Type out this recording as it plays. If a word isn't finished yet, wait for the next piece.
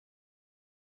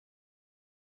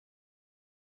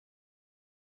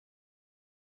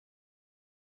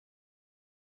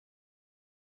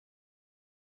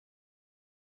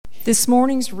This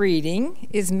morning's reading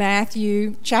is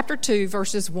Matthew chapter 2,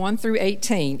 verses 1 through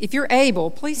 18. If you're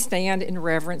able, please stand in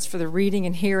reverence for the reading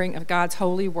and hearing of God's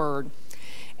holy word.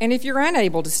 And if you're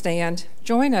unable to stand,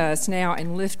 join us now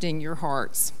in lifting your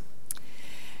hearts.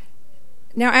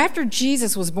 Now, after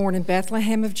Jesus was born in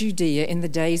Bethlehem of Judea in the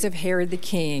days of Herod the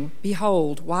king,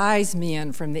 behold, wise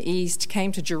men from the east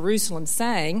came to Jerusalem,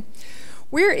 saying,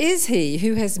 "Where is he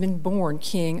who has been born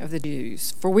King of the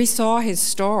Jews? For we saw his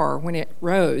star when it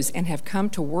rose and have come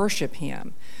to worship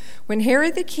him." When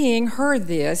Herod the king heard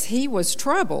this, he was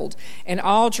troubled, and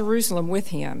all Jerusalem with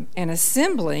him. And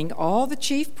assembling all the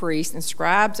chief priests and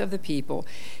scribes of the people,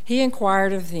 he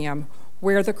inquired of them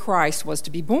where the Christ was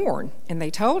to be born. And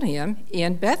they told him,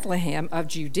 "In Bethlehem of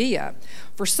Judea.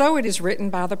 For so it is written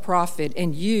by the prophet,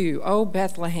 'And you, O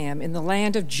Bethlehem, in the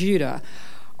land of Judah,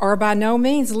 are by no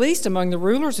means least among the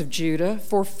rulers of Judah,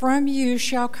 for from you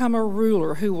shall come a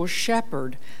ruler who will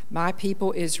shepherd my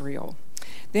people Israel.'"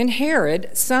 Then Herod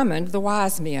summoned the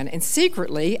wise men and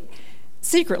secretly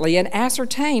and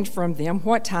ascertained from them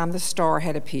what time the star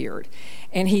had appeared.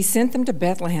 And he sent them to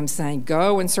Bethlehem, saying,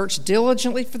 "Go and search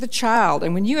diligently for the child,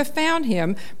 and when you have found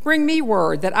him, bring me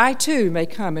word that I too may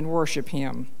come and worship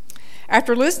him."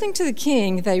 After listening to the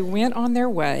king, they went on their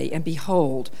way, and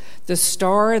behold, the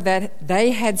star that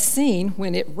they had seen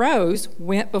when it rose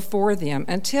went before them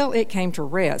until it came to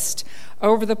rest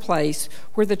over the place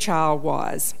where the child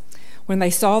was. When they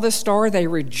saw the star, they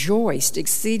rejoiced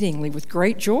exceedingly with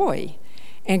great joy.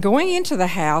 And going into the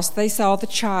house, they saw the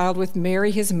child with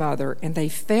Mary his mother, and they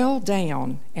fell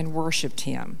down and worshipped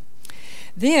him.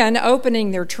 Then,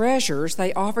 opening their treasures,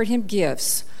 they offered him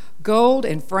gifts, gold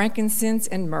and frankincense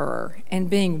and myrrh. And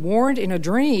being warned in a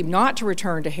dream not to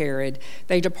return to Herod,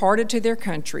 they departed to their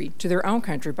own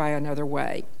country by another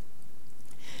way.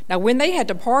 Now when they had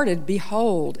departed,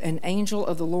 behold, an angel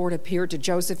of the Lord appeared to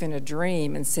Joseph in a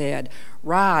dream and said,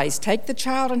 "Rise, take the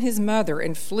child and his mother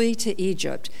and flee to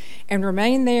Egypt, and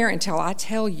remain there until I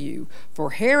tell you,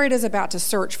 for Herod is about to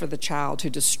search for the child to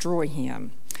destroy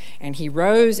him." And he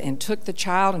rose and took the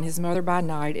child and his mother by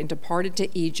night and departed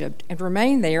to Egypt and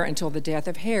remained there until the death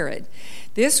of Herod.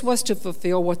 This was to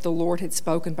fulfill what the Lord had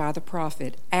spoken by the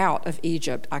prophet, "Out of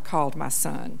Egypt I called my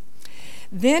son."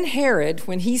 Then Herod,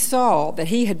 when he saw that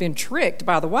he had been tricked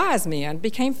by the wise men,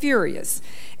 became furious,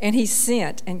 and he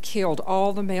sent and killed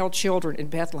all the male children in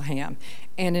Bethlehem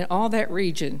and in all that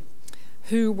region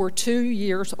who were 2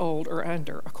 years old or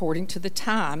under, according to the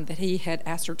time that he had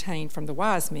ascertained from the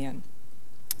wise men.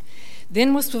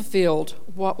 Then was fulfilled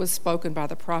what was spoken by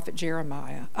the prophet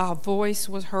Jeremiah. "A voice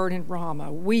was heard in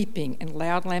Ramah, weeping and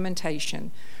loud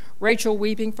lamentation, Rachel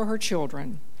weeping for her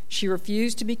children. She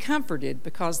refused to be comforted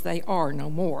because they are no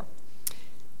more."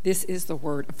 This is the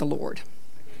word of the Lord.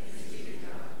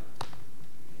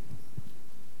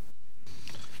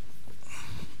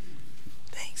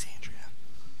 Thanks, Andrea.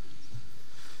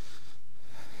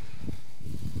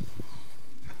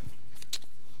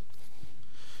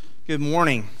 Good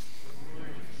morning.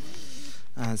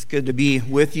 It's good to be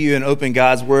with you and open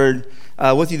God's Word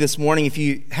with you this morning. If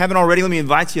you haven't already, let me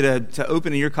invite you to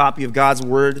open your copy of God's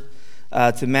Word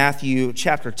to Matthew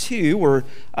chapter 2, where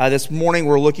this morning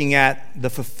we're looking at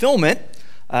the fulfillment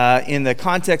in the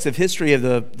context of history of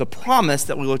the promise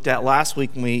that we looked at last week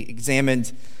when we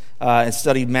examined and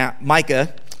studied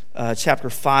Micah chapter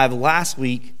 5 last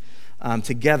week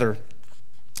together.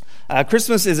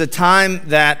 Christmas is a time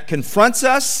that confronts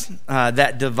us,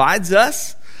 that divides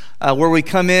us, where we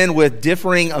come in with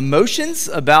differing emotions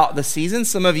about the season.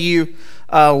 Some of you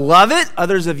love it.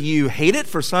 Others of you hate it.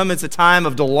 For some, it's a time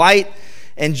of delight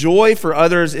and joy. For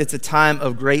others, it's a time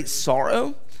of great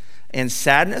sorrow and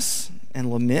sadness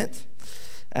and lament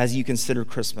as you consider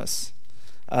Christmas.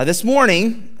 This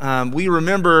morning, we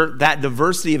remember that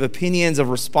diversity of opinions, of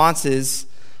responses,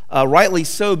 rightly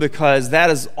so, because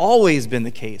that has always been the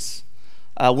case.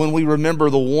 When we remember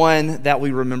the one that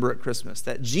we remember at Christmas,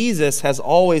 that Jesus has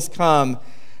always come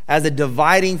as a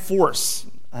dividing force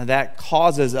that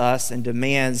causes us and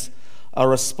demands a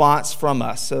response from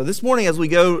us. So this morning, as we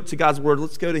go to God's Word,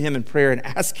 let's go to Him in prayer and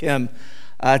ask Him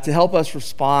to help us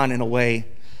respond in a way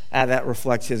that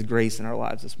reflects His grace in our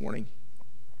lives this morning.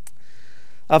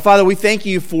 Father, we thank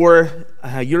you for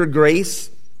your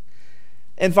grace.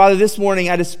 And Father, this morning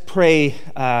I just pray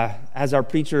as our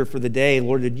preacher for the day,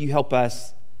 Lord, would you help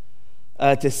us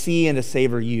to see and to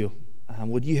savor you?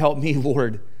 Would you help me,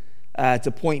 Lord,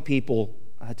 to point people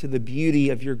to the beauty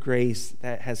of your grace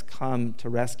that has come to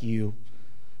rescue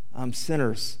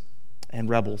sinners and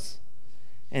rebels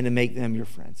and to make them your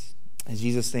friends. In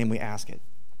Jesus' name we ask it.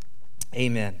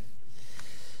 Amen.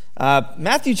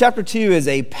 Matthew chapter 2 is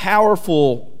a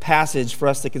powerful passage for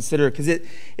us to consider because it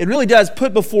really does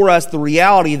put before us the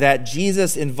reality that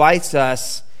Jesus invites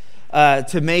us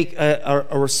to make a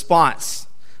response,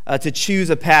 to choose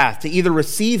a path, to either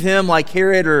receive him like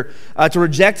Herod or to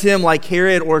reject him like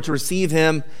Herod, or to receive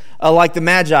him like the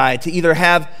Magi, to either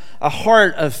have a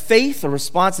heart of faith, a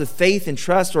response of faith and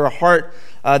trust, or a heart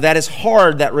that is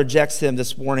hard that rejects him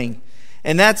this morning.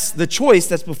 And that's the choice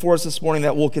that's before us this morning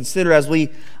that we'll consider as we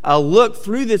look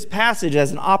through this passage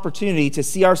as an opportunity to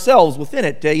see ourselves within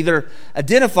it, to either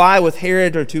identify with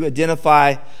Herod or to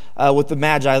identify with the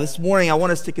Magi. This morning, I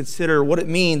want us to consider what it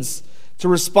means to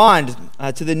respond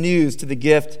to the news, to the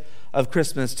gift of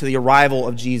Christmas, to the arrival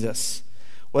of Jesus,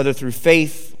 whether through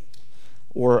faith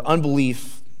or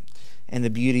unbelief and the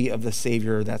beauty of the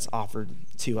Savior that's offered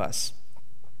to us.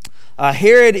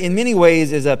 Herod, in many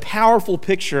ways, is a powerful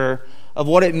picture of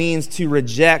what it means to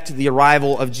reject the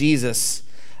arrival of Jesus.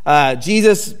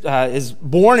 Jesus is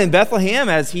born in Bethlehem,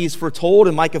 as he's foretold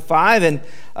in Micah 5, and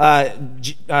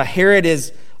Herod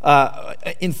is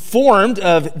informed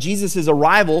of Jesus'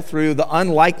 arrival through the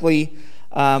unlikely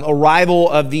arrival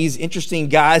of these interesting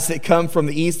guys that come from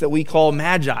the east that we call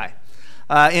Magi.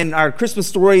 In our Christmas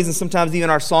stories and sometimes even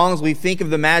our songs, we think of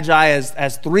the Magi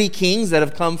as three kings that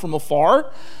have come from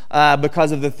afar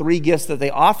because of the three gifts that they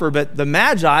offer. But the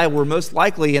Magi were most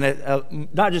likely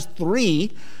not just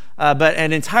three, but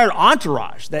an entire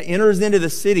entourage that enters into the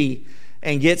city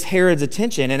and gets Herod's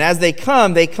attention. And as they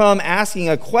come asking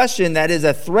a question that is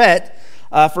a threat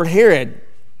for Herod,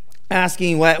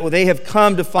 asking what they have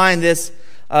come to find this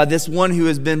one who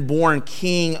has been born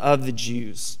king of the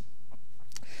Jews.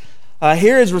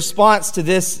 Herod's response to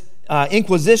this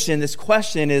inquisition, this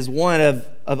question, is one of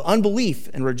unbelief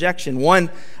and rejection,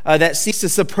 one that seeks to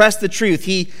suppress the truth.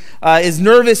 He is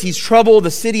nervous, he's troubled,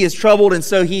 the city is troubled, and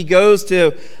so he goes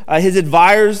to his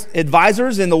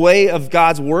advisors in the way of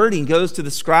God's word. He goes to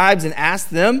the scribes and asks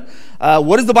them,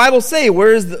 what does the Bible say?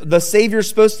 Where is the Savior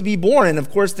supposed to be born? And of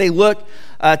course they look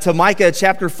to Micah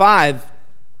chapter 5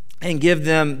 and give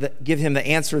him the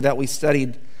answer that we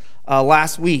studied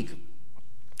last week.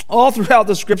 All throughout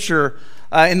the scripture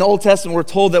in the Old Testament, we're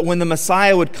told that when the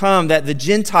Messiah would come, that the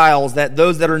Gentiles, that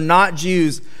those that are not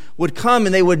Jews, would come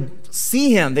and they would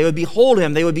see him, they would behold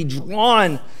him, they would be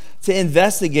drawn to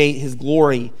investigate his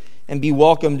glory and be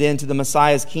welcomed into the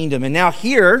Messiah's kingdom. And now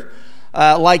here,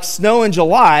 like snow in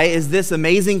July, is this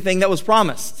amazing thing that was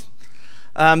promised.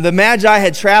 The Magi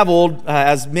had traveled,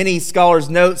 as many scholars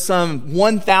note, some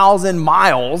 1,000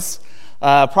 miles,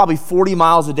 probably 40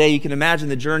 miles a day. You can imagine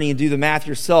the journey and do the math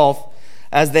yourself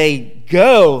as they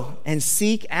go and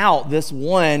seek out this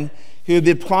one who had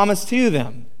been promised to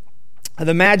them.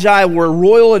 The Magi were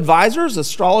royal advisors,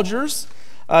 astrologers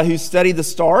who studied the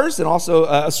stars, and also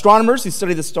astronomers who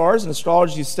studied the stars, and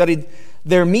astrologers who studied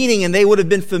their meaning, and they would have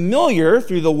been familiar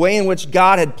through the way in which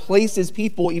God had placed his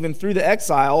people even through the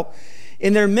exile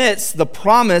in their midst, the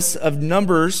promise of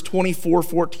Numbers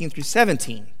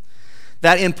 24:14-17.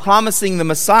 That in promising the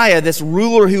Messiah, this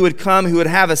ruler who would come, who would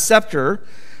have a scepter,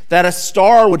 that a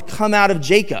star would come out of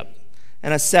Jacob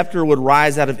and a scepter would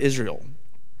rise out of Israel.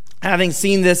 Having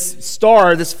seen this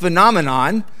star, this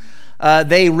phenomenon,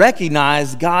 they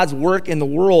recognize God's work in the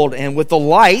world, and with the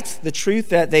light, the truth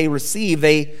that they receive,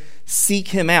 they seek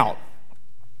him out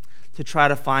to try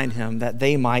to find him, that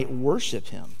they might worship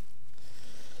him.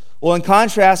 Well, in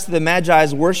contrast to the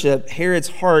Magi's worship, Herod's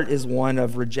heart is one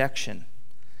of rejection,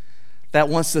 that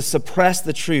wants to suppress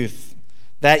the truth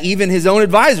that even his own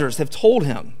advisors have told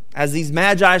him. As these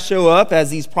Magi show up, as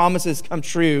these promises come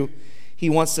true, he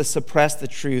wants to suppress the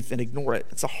truth and ignore it.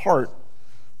 It's a heart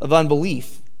of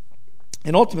unbelief.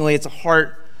 And ultimately, it's a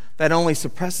heart that not only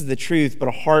suppresses the truth, but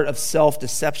a heart of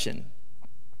self-deception.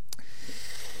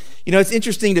 You know, it's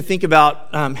interesting to think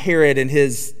about Herod and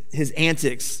his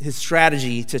antics, his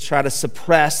strategy to try to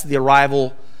suppress the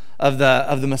arrival of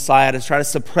the Messiah, to try to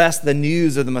suppress the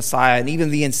news of the Messiah and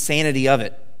even the insanity of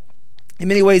it. In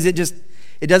many ways, it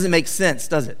doesn't make sense,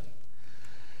 does it?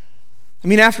 I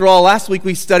mean, after all, last week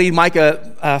we studied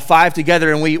Micah 5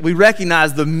 together, and we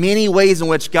recognized the many ways in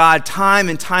which God, time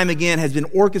and time again, has been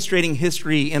orchestrating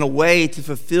history in a way to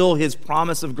fulfill his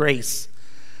promise of grace.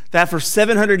 That for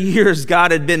 700 years,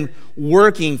 God had been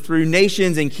working through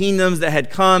nations and kingdoms that had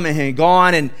come and had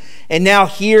gone, and now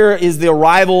here is the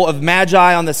arrival of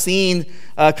Magi on the scene,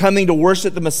 coming to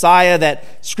worship the Messiah, that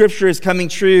Scripture is coming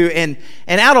true. And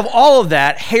out of all of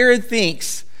that, Herod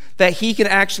thinks that he can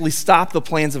actually stop the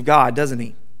plans of God, doesn't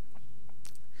he?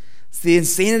 It's the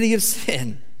insanity of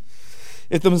sin.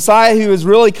 If the Messiah who has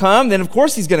really come, then of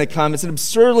course he's going to come. It's an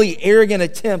absurdly arrogant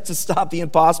attempt to stop the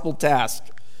impossible task.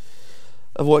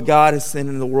 of what God has sent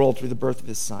into the world through the birth of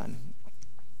his Son.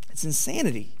 It's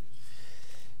insanity.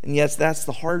 And yes, that's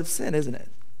the heart of sin, isn't it?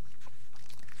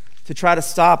 To try to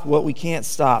stop what we can't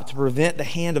stop, to prevent the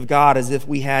hand of God as if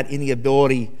we had any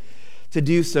ability to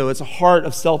do so. It's a heart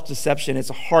of self-deception. It's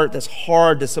a heart that's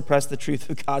hard to suppress the truth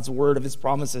of God's word, of his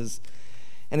promises.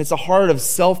 And it's a heart of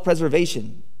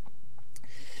self-preservation.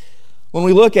 When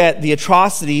we look at the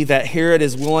atrocity that Herod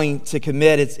is willing to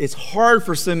commit, it's hard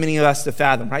for so many of us to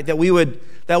fathom, right? That we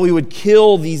would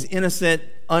kill these innocent,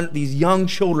 these young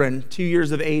children, 2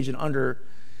 years of age and under,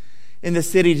 in the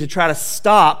city to try to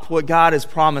stop what God has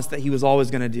promised that he was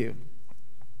always going to do.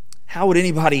 How would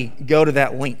anybody go to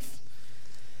that length?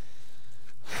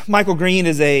 Michael Green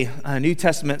is a New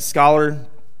Testament scholar,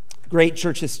 great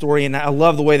church historian. I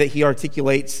love the way that he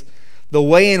articulates the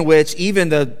way in which even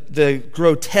the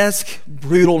grotesque,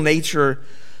 brutal nature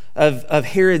of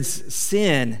Herod's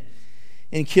sin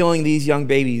in killing these young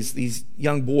babies, these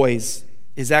young boys,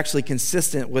 is actually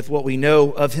consistent with what we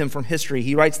know of him from history.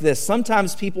 He writes this: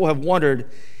 "Sometimes people have wondered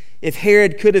if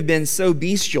Herod could have been so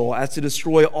bestial as to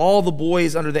destroy all the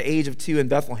boys under the age of 2 in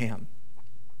Bethlehem.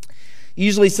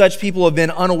 Usually such people have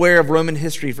been unaware of Roman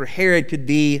history, for Herod could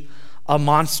be a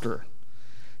monster.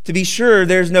 To be sure,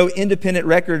 there's no independent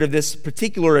record of this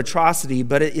particular atrocity,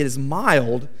 but it is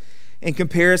mild in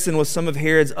comparison with some of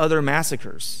Herod's other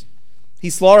massacres. He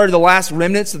slaughtered the last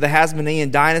remnants of the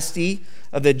Hasmonean dynasty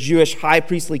of the Jewish high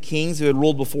priestly kings who had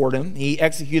ruled before him. He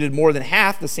executed more than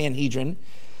half the Sanhedrin.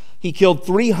 He killed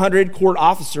 300 court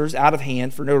officers out of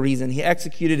hand for no reason. He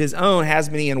executed his own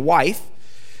Hasmonean wife,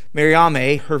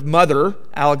 Mariamne, her mother,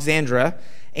 Alexandra,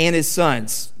 and his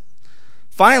sons.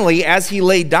 Finally, as he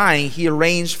lay dying, he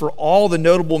arranged for all the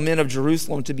notable men of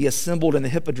Jerusalem to be assembled in the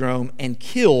Hippodrome and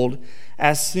killed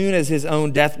as soon as his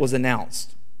own death was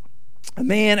announced. A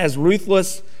man as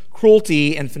ruthless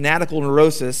cruelty and fanatical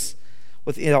neurosis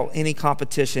without any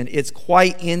competition, it's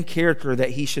quite in character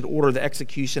that he should order the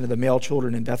execution of the male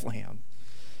children in Bethlehem.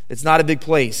 It's not a big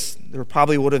place. There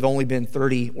probably would have only been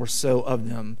 30 or so of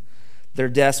them. Their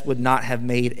deaths would not have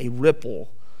made a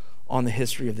ripple on the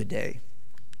history of the day."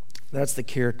 That's the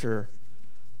character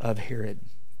of Herod.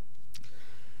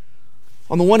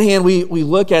 On the one hand, we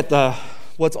look at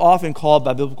what's often called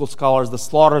by biblical scholars the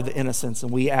slaughter of the innocents,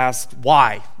 and we ask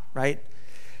why, right?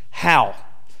 How?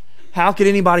 How could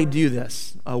anybody do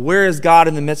this? Where is God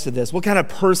in the midst of this? What kind of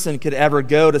person could ever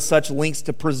go to such lengths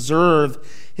to preserve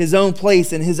his own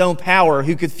place and his own power,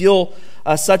 who could feel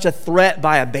such a threat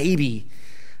by a baby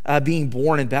being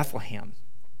born in Bethlehem?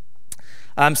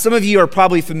 Some of you are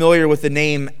probably familiar with the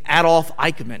name Adolf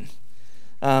Eichmann.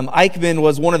 Eichmann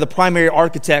was one of the primary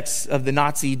architects of the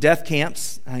Nazi death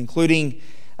camps, including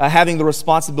having the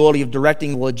responsibility of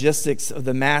directing the logistics of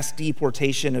the mass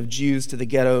deportation of Jews to the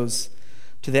ghettos,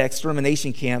 to the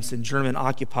extermination camps in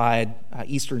German-occupied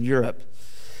Eastern Europe.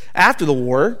 After the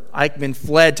war, Eichmann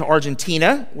fled to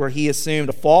Argentina, where he assumed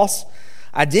a false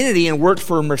identity and worked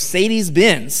for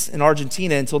Mercedes-Benz in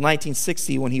Argentina until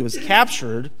 1960, when he was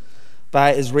captured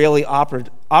by Israeli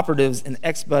operatives and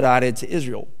expedited to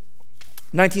Israel.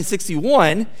 In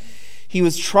 1961, he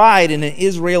was tried in an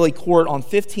Israeli court on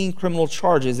 15 criminal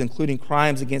charges, including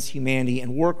crimes against humanity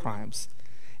and war crimes.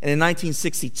 And in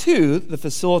 1962, the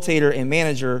facilitator and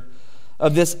manager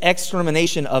of this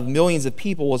extermination of millions of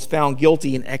people was found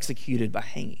guilty and executed by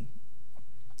hanging.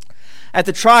 At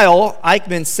the trial,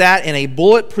 Eichmann sat in a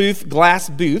bulletproof glass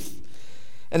booth,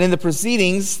 and in the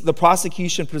proceedings, the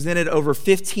prosecution presented over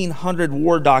 1,500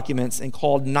 war documents and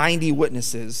called 90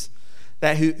 witnesses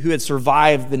who had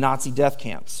survived the Nazi death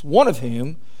camps, one of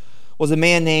whom was a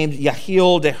man named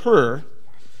Yehiel Deher,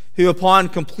 who, upon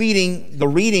completing the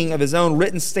reading of his own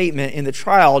written statement in the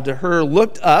trial, Deher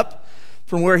looked up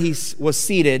from where he was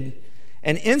seated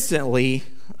and instantly,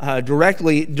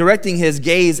 directing his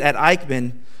gaze at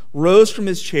Eichmann, rose from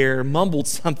his chair, mumbled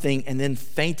something, and then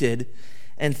fainted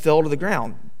and fell to the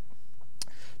ground.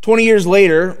 20 years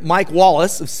later, Mike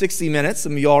Wallace of 60 Minutes,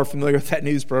 some of y'all are familiar with that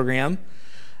news program,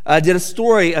 did a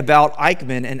story about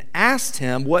Eichmann and asked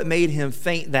him what made him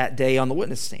faint that day on the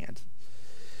witness stand.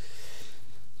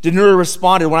 Deher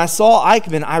responded, "When I saw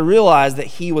Eichmann, I realized that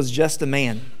he was just a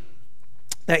man,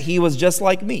 that he was just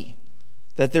like me,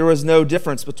 that there was no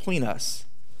difference between us.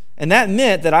 And that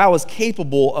meant that I was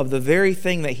capable of the very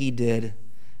thing that he did,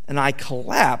 and I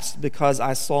collapsed because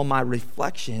I saw my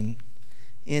reflection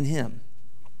in him."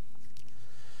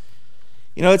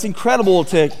 You know, it's incredible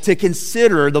to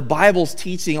consider the Bible's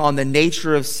teaching on the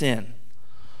nature of sin,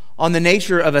 on the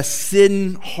nature of a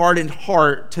sin-hardened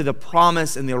heart to the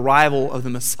promise and the arrival of the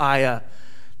Messiah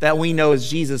that we know as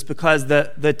Jesus, because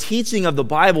the teaching of the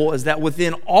Bible is that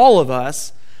within all of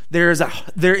us There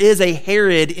is a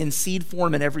Herod in seed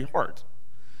form in every heart.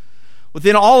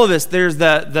 Within all of us, there's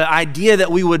the idea that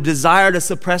we would desire to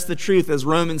suppress the truth, as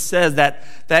Romans says, that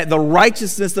the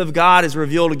righteousness of God is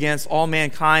revealed against all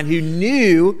mankind who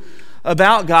knew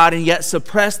about God and yet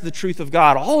suppressed the truth of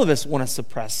God. All of us want to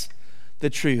suppress the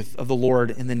truth of the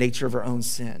Lord in the nature of our own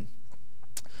sin.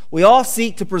 We all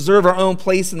seek to preserve our own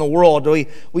place in the world.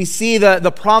 We see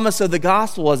the promise of the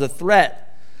gospel as a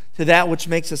threat to that which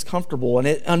makes us comfortable, and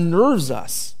it unnerves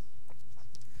us.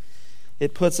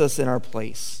 It puts us in our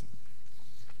place.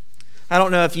 I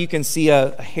don't know if you can see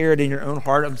a Herod in your own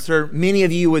heart. I'm sure many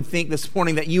of you would think this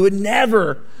morning that you would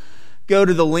never go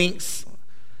to the lengths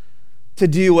to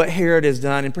do what Herod has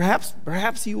done, and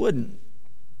perhaps you wouldn't.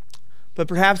 But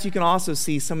perhaps you can also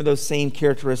see some of those same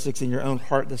characteristics in your own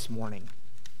heart this morning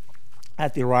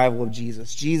at the arrival of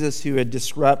Jesus. Jesus, who had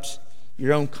disrupted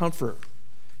your own comfort,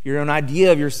 your own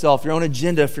idea of yourself, your own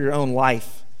agenda for your own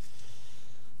life,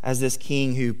 as this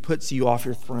king who puts you off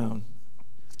your throne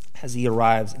as he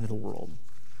arrives into the world.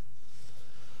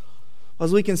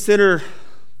 As we consider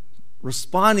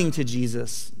responding to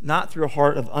Jesus, not through a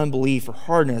heart of unbelief or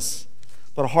hardness,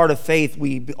 but a heart of faith,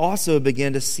 we also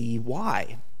begin to see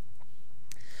why.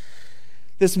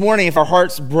 This morning, if our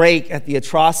hearts break at the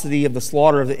atrocity of the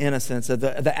slaughter of the innocents, of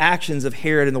the actions of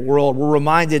Herod in the world, we're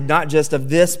reminded not just of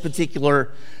this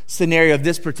particular scenario, of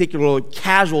this particular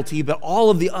casualty, but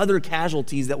all of the other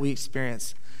casualties that we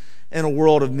experience in a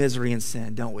world of misery and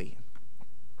sin, don't we?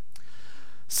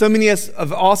 So many of us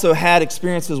have also had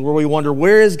experiences where we wonder,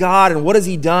 where is God and what has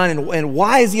he done and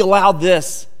why has he allowed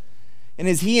this? And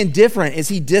is he indifferent? Is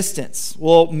he distant?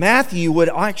 Well, Matthew would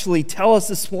actually tell us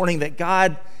this morning that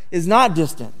God is not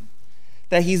distant,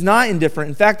 that he's not indifferent.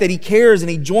 In fact, that he cares and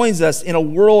he joins us in a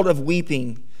world of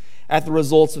weeping at the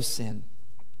results of sin.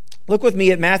 Look with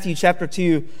me at Matthew chapter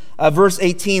 2, verse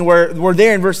 18, where we're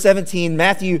there in verse 17.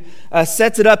 Matthew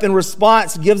sets it up in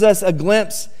response, gives us a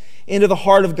glimpse into the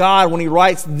heart of God when he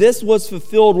writes, "This was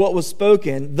fulfilled what was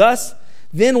spoken. Thus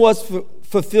then was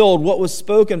fulfilled what was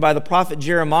spoken by the prophet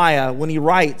Jeremiah when he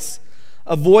writes,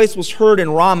 a voice was heard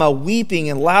in Ramah, weeping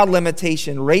in loud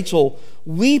lamentation, Rachel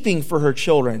weeping for her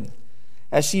children,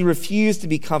 as she refused to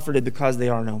be comforted because they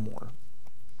are no more."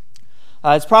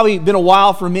 It's probably been a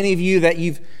while for many of you that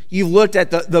you've looked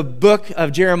at the book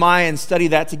of Jeremiah and studied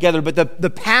that together, but the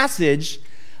passage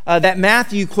that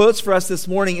Matthew quotes for us this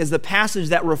morning is the passage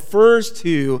that refers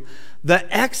to the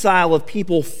exile of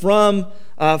people from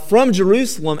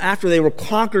Jerusalem after they were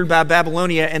conquered by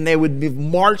Babylonia, and they would be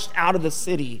marched out of the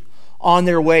city on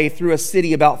their way through a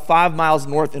city about 5 miles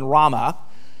north in Ramah,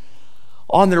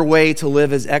 on their way to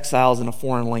live as exiles in a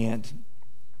foreign land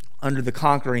under the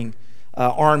conquering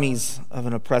armies of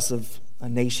an oppressive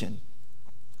nation.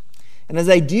 And as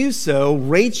they do so,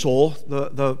 Rachel,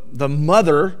 the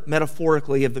mother,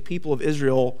 metaphorically, of the people of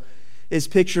Israel, is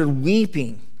pictured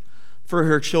weeping for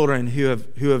her children who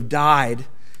have died,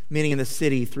 many in the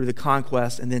city, through the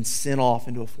conquest and then sent off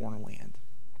into a foreign land.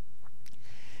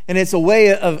 And it's a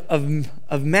way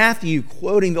of Matthew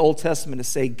quoting the Old Testament to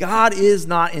say, God is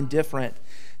not indifferent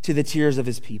to the tears of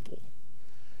his people.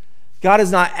 God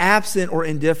is not absent or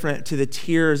indifferent to the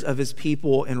tears of his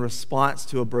people in response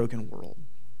to a broken world.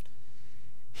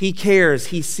 He cares,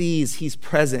 he sees, he's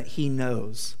present, he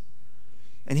knows,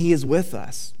 and he is with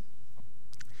us.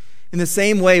 In the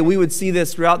same way, we would see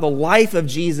this throughout the life of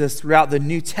Jesus, throughout the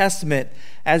New Testament,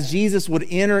 as Jesus would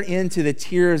enter into the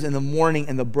tears and the mourning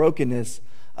and the brokenness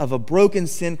of a broken,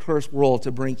 sin-cursed world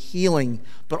to bring healing,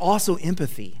 but also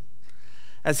empathy,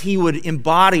 as he would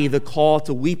embody the call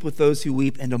to weep with those who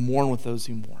weep and to mourn with those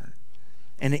who mourn,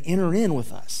 and to enter in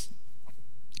with us.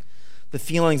 The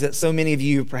feelings that so many of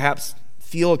you perhaps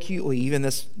feel acutely even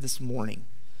this morning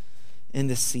in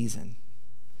this season.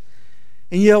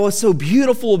 And you know what's so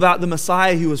beautiful about the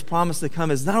Messiah who was promised to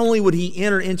come is not only would he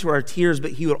enter into our tears,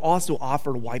 but he would also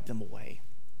offer to wipe them away.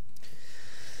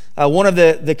 One of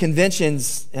the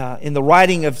conventions in the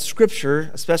writing of Scripture,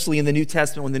 especially in the New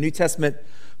Testament, when the New Testament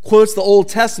quotes the Old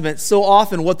Testament, so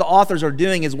often what the authors are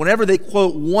doing is whenever they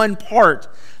quote one part,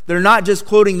 they're not just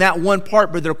quoting that one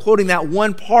part, but they're quoting that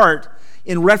one part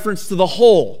in reference to the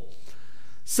whole.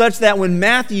 Such that when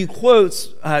Matthew quotes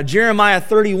Jeremiah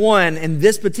 31 in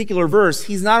this particular verse,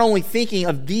 he's not only thinking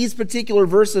of these particular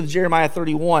verses of Jeremiah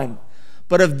 31,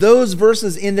 but of those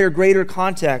verses in their greater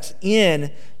context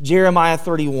in Jeremiah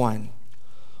 31,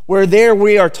 where there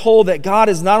we are told that God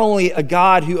is not only a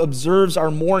God who observes our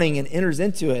mourning and enters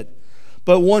into it,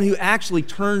 but one who actually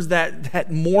turns that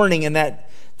mourning and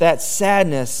that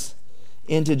sadness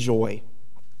into joy.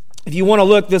 If you want to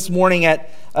look this morning at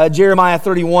Jeremiah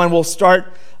 31, we'll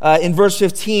start in verse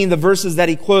 15, the verses that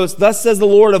he quotes. Thus says the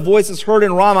Lord, a voice is heard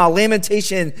in Ramah,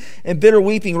 lamentation and bitter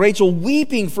weeping, Rachel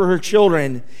weeping for her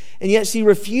children, and yet she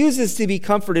refuses to be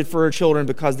comforted for her children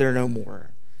because they're no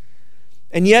more.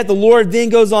 And yet the Lord then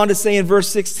goes on to say in verse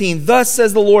 16, thus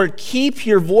says the Lord, keep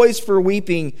your voice for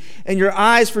weeping and your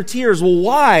eyes for tears. Well,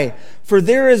 why? For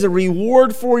there is a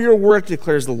reward for your work,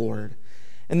 declares the Lord.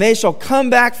 And they shall come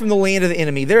back from the land of the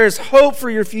enemy. There is hope for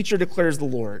your future, declares the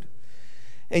Lord.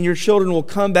 And your children will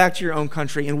come back to your own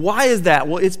country. And why is that?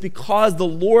 Well, it's because the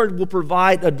Lord will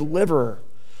provide a deliverer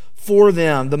for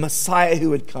them, the Messiah who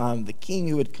would come, the King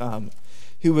who would come,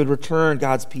 who would return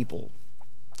God's people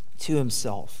to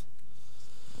himself.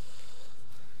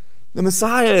 The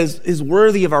Messiah is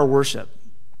worthy of our worship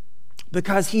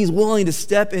because he's willing to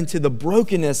step into the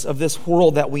brokenness of this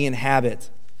world that we inhabit,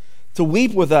 to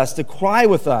weep with us, to cry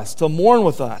with us, to mourn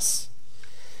with us.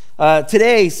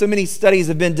 Today, so many studies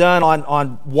have been done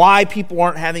on why people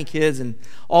aren't having kids and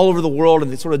all over the world, and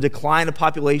the sort of decline of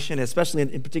population, especially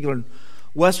in particular in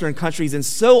Western countries. And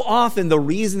so often the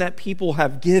reason that people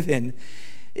have given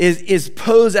is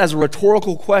posed as a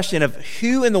rhetorical question of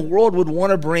who in the world would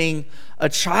want to bring a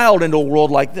child into a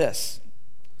world like this.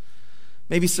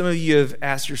 Maybe some of you have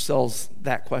asked yourselves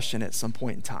that question at some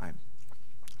point in time.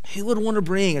 Who would want to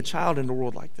bring a child into a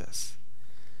world like this?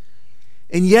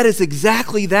 And yet it's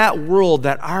exactly that world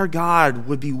that our God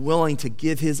would be willing to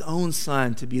give his own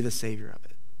son to be the Savior of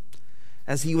it,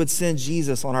 as he would send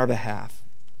Jesus on our behalf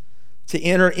to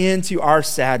enter into our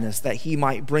sadness that he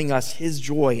might bring us his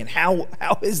joy. And how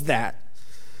is that?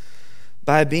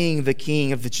 By being the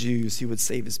King of the Jews who would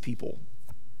save his people.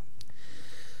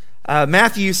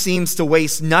 Matthew seems to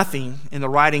waste nothing in the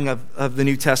writing of the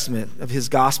New Testament, of his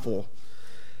gospel.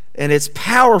 And it's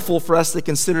powerful for us to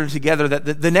consider together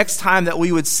that the next time that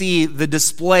we would see the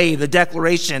display, the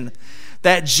declaration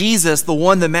that Jesus, the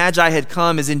one the Magi had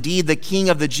come, is indeed the King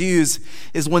of the Jews,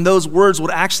 is when those words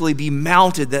would actually be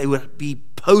mounted, that it would be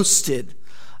posted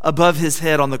above his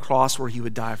head on the cross where he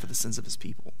would die for the sins of his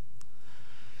people.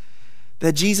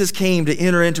 That Jesus came to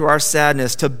enter into our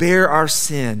sadness, to bear our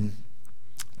sin,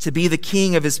 to be the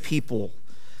King of his people,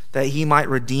 that he might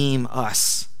redeem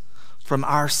us from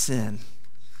our sin.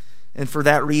 And for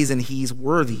that reason, he's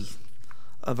worthy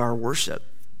of our worship.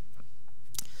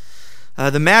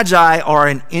 The Magi are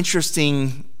an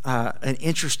interesting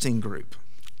group,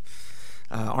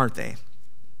 aren't they?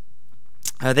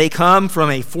 They come from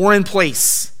a foreign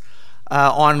place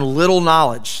on little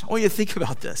knowledge. I want you to think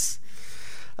about this.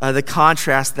 The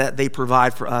contrast that they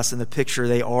provide for us and the picture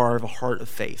they are of a heart of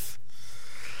faith.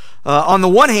 On the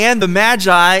one hand, the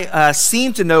Magi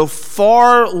seem to know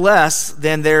far less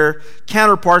than their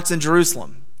counterparts in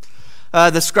Jerusalem.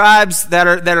 The scribes that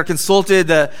are consulted,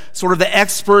 the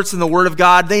experts in the Word of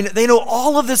God, they know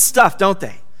all of this stuff, don't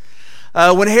they?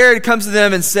 When Herod comes to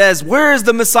them and says, where is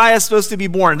the Messiah supposed to be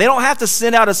born? They don't have to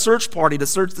send out a search party to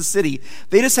search the city.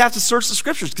 They just have to search the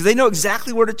scriptures because they know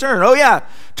exactly where to turn. Oh yeah,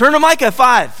 turn to Micah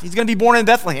 5. He's going to be born in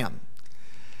Bethlehem.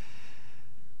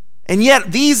 And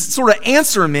yet these sort of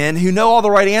answer men who know all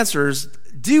the right answers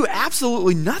do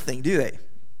absolutely nothing, do they?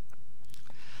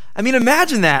 I mean,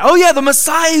 imagine that. Oh yeah, the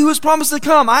Messiah who was promised to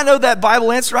come. I know that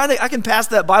Bible answer. I can pass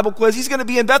that Bible quiz. He's going to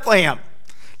be in Bethlehem,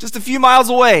 just a few miles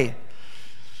away.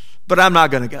 But I'm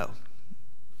not going to go.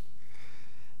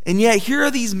 And yet here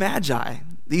are these Magi,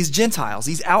 these Gentiles,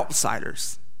 these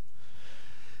outsiders,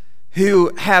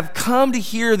 who have come to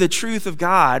hear the truth of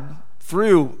God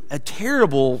through a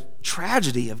terrible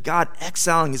tragedy of God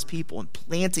exiling his people and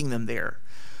planting them there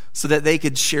so that they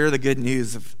could share the good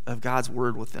news of God's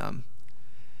word with them.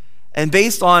 And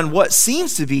based on what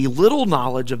seems to be little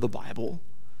knowledge of the Bible,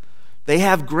 they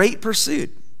have great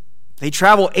pursuit. They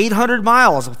travel 800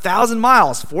 miles, 1,000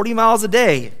 miles, 40 miles a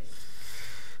day.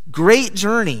 Great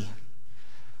journey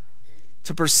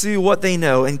to pursue what they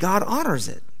know, and God honors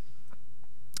it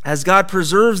as God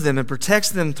preserves them and protects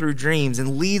them through dreams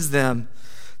and leads them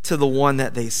to the one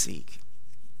that they seek.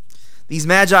 These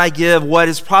Magi give what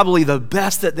is probably the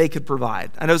best that they could provide.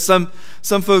 I know some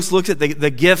folks look at the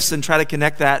gifts and try to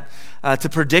connect that to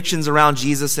predictions around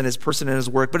Jesus and his person and his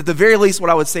work. But at the very least,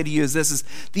 what I would say to you is this: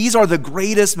 these are the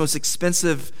greatest, most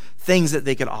expensive things that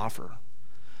they could offer.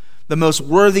 The most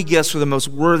worthy gifts for the most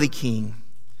worthy king,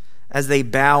 as they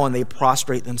bow and they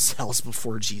prostrate themselves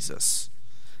before Jesus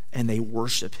and they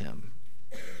worship him.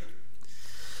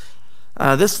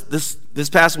 This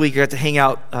past week, I got to hang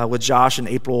out with Josh and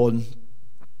April, and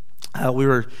we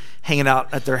were hanging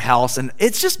out at their house, and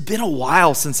it's just been a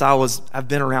while since I've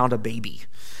been around a baby.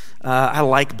 I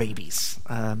like babies.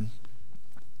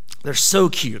 They're so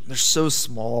cute. They're so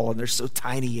small and they're so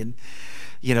tiny, and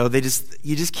you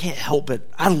just can't help it.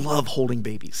 I love holding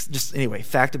babies. Just anyway,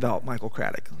 fact about Michael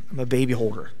Craddock. I'm a baby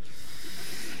holder.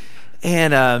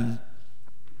 And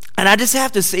I just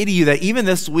have to say to you that even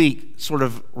this week, sort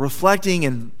of reflecting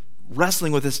and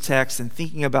wrestling with this text and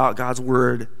thinking about God's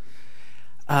word,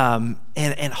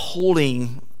 and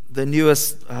holding the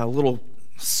newest little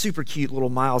super cute little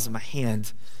Miles in my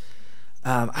hand,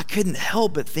 I couldn't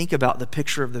help but think about the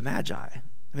picture of the Magi. I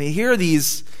mean, here are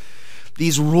these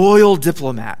royal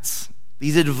diplomats,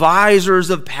 these advisors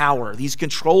of power, these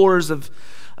controllers of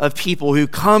people who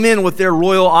come in with their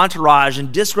royal entourage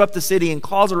and disrupt the city and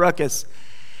cause a ruckus.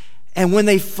 And when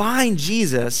they find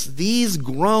Jesus, these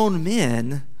grown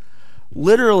men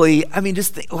literally,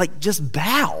 just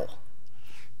bow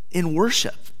in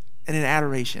worship and in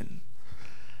adoration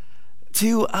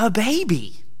to a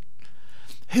baby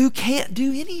who can't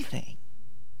do anything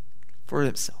for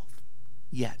himself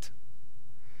yet.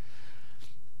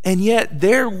 And yet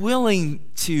they're willing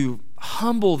to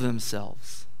humble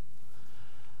themselves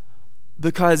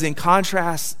because, in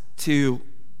contrast to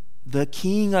the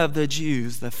king of the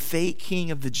Jews, the fake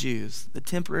king of the Jews, the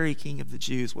temporary king of the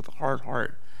Jews with a hard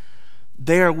heart,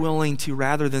 they are willing to,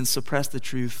 rather than suppress the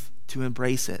truth, to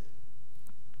embrace it.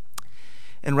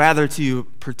 And rather to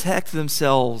protect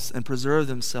themselves and preserve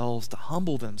themselves, to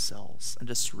humble themselves and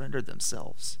to surrender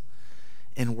themselves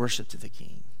in worship to the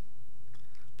King,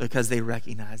 because they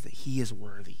recognize that he is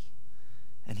worthy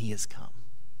and he has come.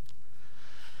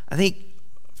 I think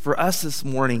for us this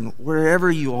morning, wherever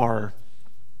you are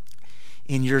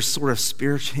in your sort of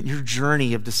spiritual, in your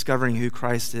journey of discovering who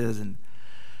Christ is, and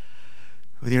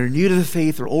whether you're new to the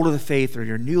faith or old to the faith, or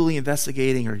you're newly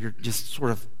investigating, or you're just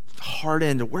sort of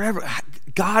hardened, or wherever,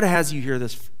 God has you here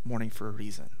this morning for a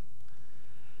reason.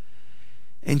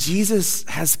 And Jesus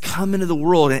has come into the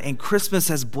world, and Christmas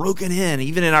has broken in,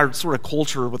 even in our sort of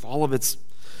culture with all of its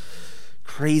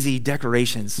crazy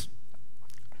decorations.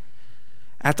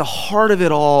 At the heart of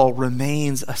it all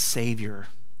remains a Savior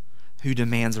who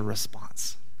demands a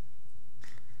response.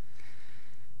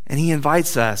 And he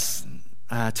invites us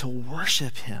to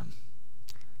worship him,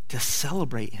 to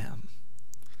celebrate him.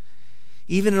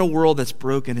 Even in a world that's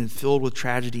broken and filled with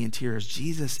tragedy and tears,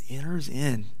 Jesus enters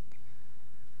in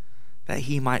that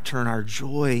he might turn our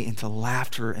joy into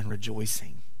laughter and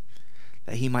rejoicing,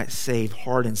 that he might save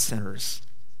hardened sinners.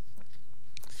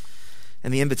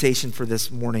 And the invitation for this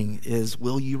morning is,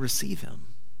 will you receive him?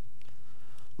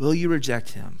 Will you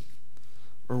reject him?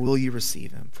 Or will you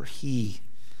receive him? For he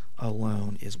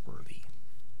alone is worthy.